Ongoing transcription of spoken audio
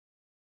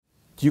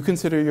Do you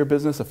consider your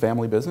business a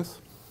family business?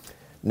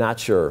 Not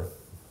sure.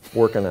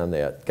 Working on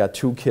that. Got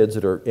 2 kids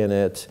that are in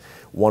it.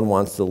 One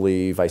wants to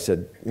leave. I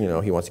said, you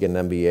know, he wants to get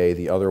an MBA.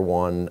 The other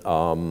one,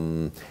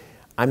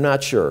 I'm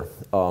not sure.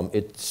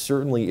 It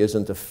certainly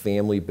isn't a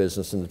family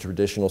business in the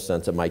traditional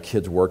sense that my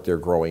kids worked there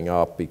growing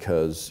up,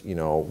 because, you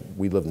know,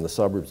 we live in the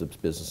suburbs, it's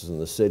businesses in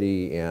the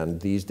city, and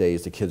these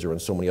days the kids are in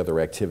so many other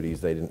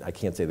activities. I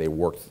can't say they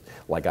worked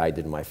like I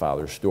did in my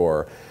father's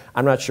store.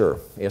 I'm not sure.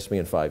 Ask me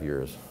in 5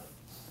 years.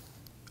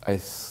 I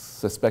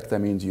suspect that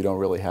means you don't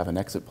really have an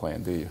exit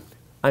plan, do you?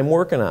 I'm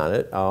working on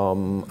it.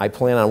 I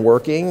plan on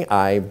working.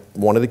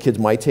 One of the kids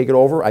might take it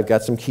over. I've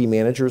got some key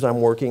managers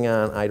I'm working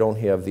on. I don't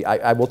have the,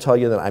 I will tell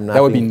you that I'm not.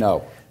 That would be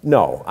no.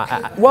 No.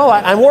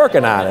 I'm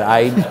working on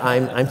it.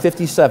 I'm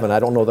 57. I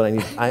don't know that I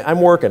need,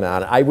 I'm working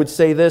on it. I would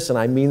say this, and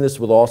I mean this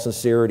with all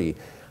sincerity.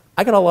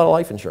 I got a lot of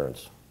life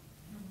insurance.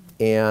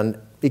 And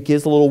it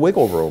gives a little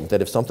wiggle room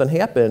that if something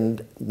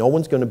happened, no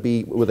one's going to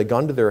be with a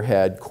gun to their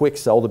head, quick,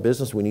 sell the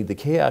business, we need the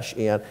cash.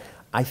 And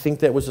I think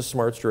that was a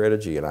smart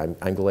strategy, and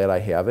I'm glad I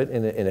have it.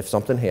 And if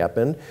something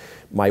happened,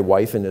 my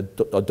wife and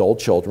adult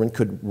children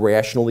could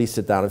rationally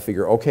sit down and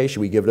figure, okay, should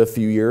we give it a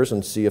few years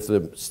and see if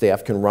the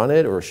staff can run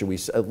it, or should we,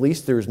 at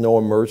least there's no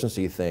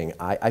emergency thing.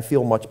 I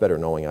feel much better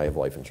knowing I have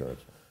life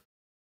insurance.